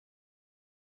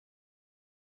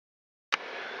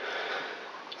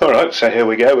Alright, so here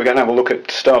we go. We're going to have a look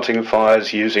at starting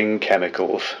fires using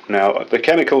chemicals. Now, the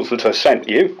chemicals that I sent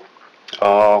you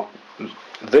are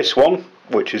this one,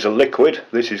 which is a liquid.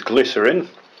 This is glycerin,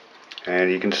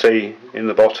 and you can see in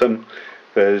the bottom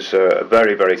there's a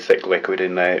very, very thick liquid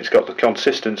in there. It's got the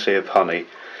consistency of honey.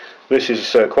 This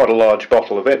is quite a large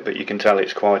bottle of it, but you can tell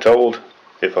it's quite old.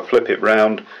 If I flip it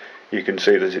round, you can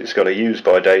see that it's got a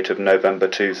use-by date of November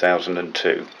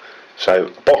 2002. So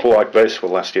a bottle like this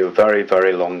will last you a very,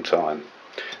 very long time.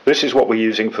 This is what we're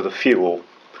using for the fuel.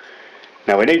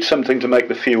 Now we need something to make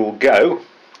the fuel go,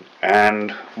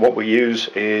 and what we use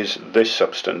is this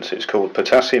substance. It's called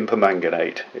potassium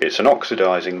permanganate. It's an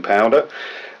oxidizing powder.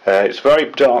 It's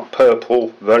very dark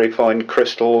purple, very fine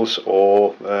crystals,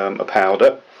 or a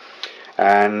powder.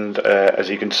 And as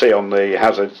you can see on the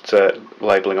hazard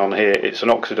labelling on here, it's an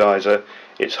oxidizer,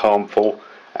 it's harmful,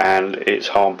 and it's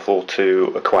harmful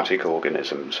to aquatic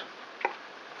organisms.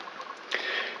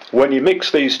 When you mix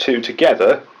these two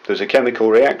together, there's a chemical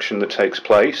reaction that takes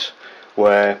place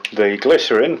where the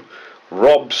glycerin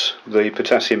robs the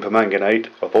potassium permanganate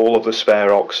of all of the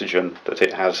spare oxygen that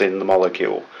it has in the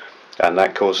molecule, and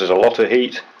that causes a lot of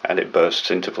heat and it bursts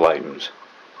into flames.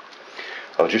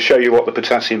 I'll just show you what the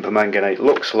potassium permanganate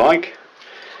looks like.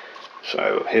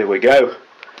 So here we go.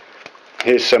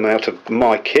 Here's some out of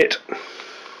my kit.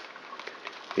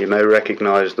 You may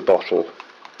recognise the bottle,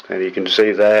 and you can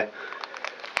see there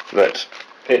that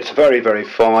it's very, very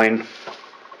fine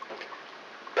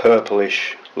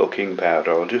purplish looking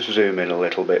powder. I'll just zoom in a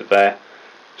little bit there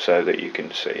so that you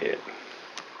can see it.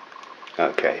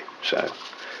 Okay, so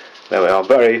there we are,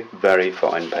 very, very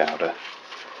fine powder.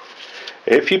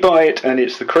 If you buy it and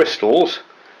it's the crystals,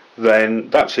 then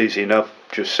that's easy enough.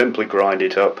 Just simply grind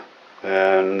it up,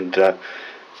 and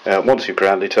once you've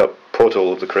ground it up, put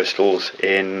all of the crystals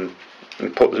in,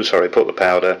 and put the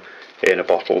powder in a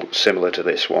bottle similar to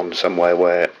this one, somewhere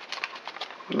where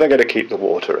they're going to keep the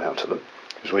water out of them,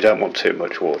 because we don't want too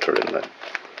much water in there.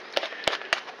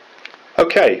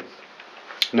 Okay,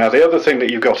 now the other thing that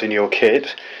you've got in your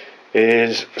kit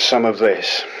is some of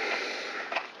this.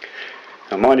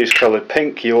 Now mine is coloured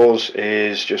pink, yours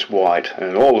is just white,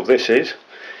 and all of this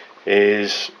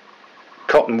is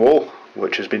cotton wool,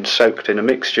 which has been soaked in a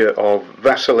mixture of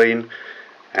Vaseline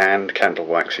and candle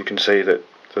wax. You can see that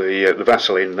the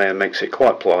Vaseline there makes it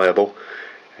quite pliable,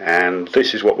 and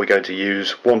this is what we're going to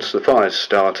use once the fire's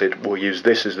started. We'll use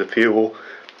this as the fuel,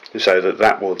 so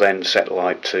that will then set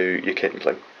light to your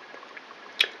kindling.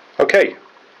 Okay,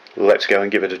 let's go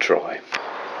and give it a try.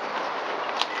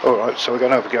 Alright, so we're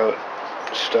going to have a go at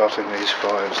starting these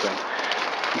fires then.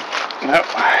 Now,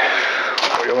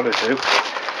 what you want to do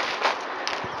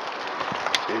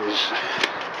is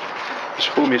just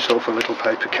form yourself a little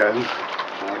paper cone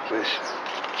like this.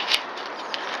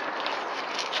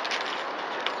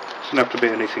 Doesn't have to be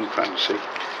anything fancy,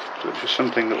 but just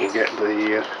something that will get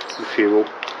the fuel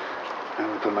and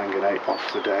the permanganate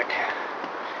off the deck.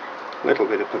 A little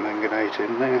bit of permanganate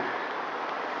in there.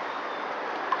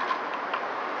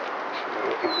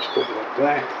 So I'll just put that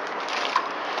there.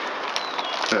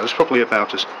 So there's probably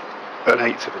about an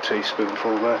eighth of a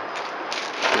teaspoonful there.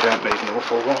 You don't need an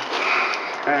awful lot.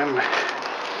 And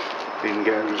in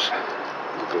goes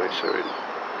the glycerin.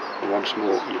 And once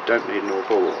more, you don't need an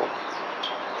awful lot.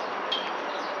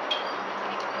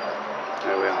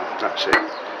 There we are, that's it.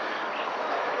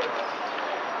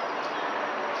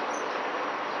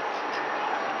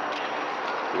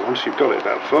 And once you've got it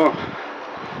about far,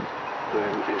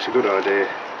 then it's a good idea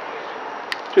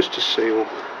just to seal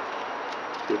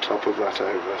the top of that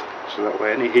over, so that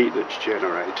way any heat that's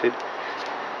generated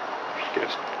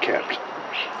gets kept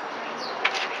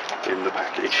in the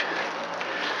package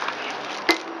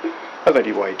of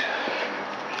any weight.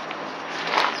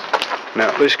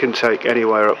 Now this can take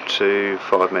anywhere up to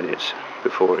 5 minutes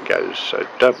before it goes, so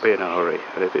don't be in a hurry,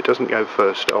 and if it doesn't go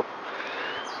first off,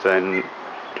 then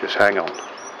just hang on.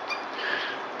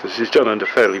 This is done under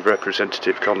fairly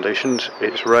representative conditions.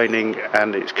 It's raining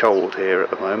and it's cold here at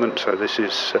the moment, so this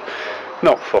is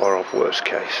not far off worst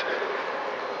case.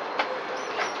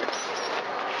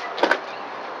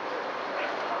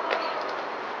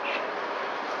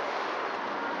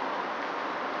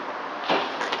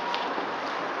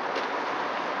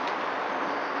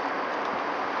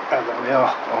 And there we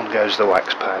are, on goes the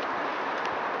wax pad.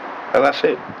 And that's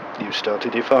it, you've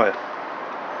started your fire.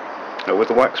 Now with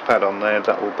the wax pad on there,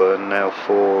 that will burn now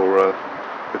for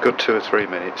a good 2 or 3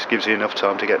 minutes. Gives you enough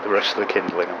time to get the rest of the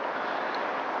kindling on.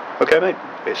 Okay mate,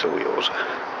 it's all yours.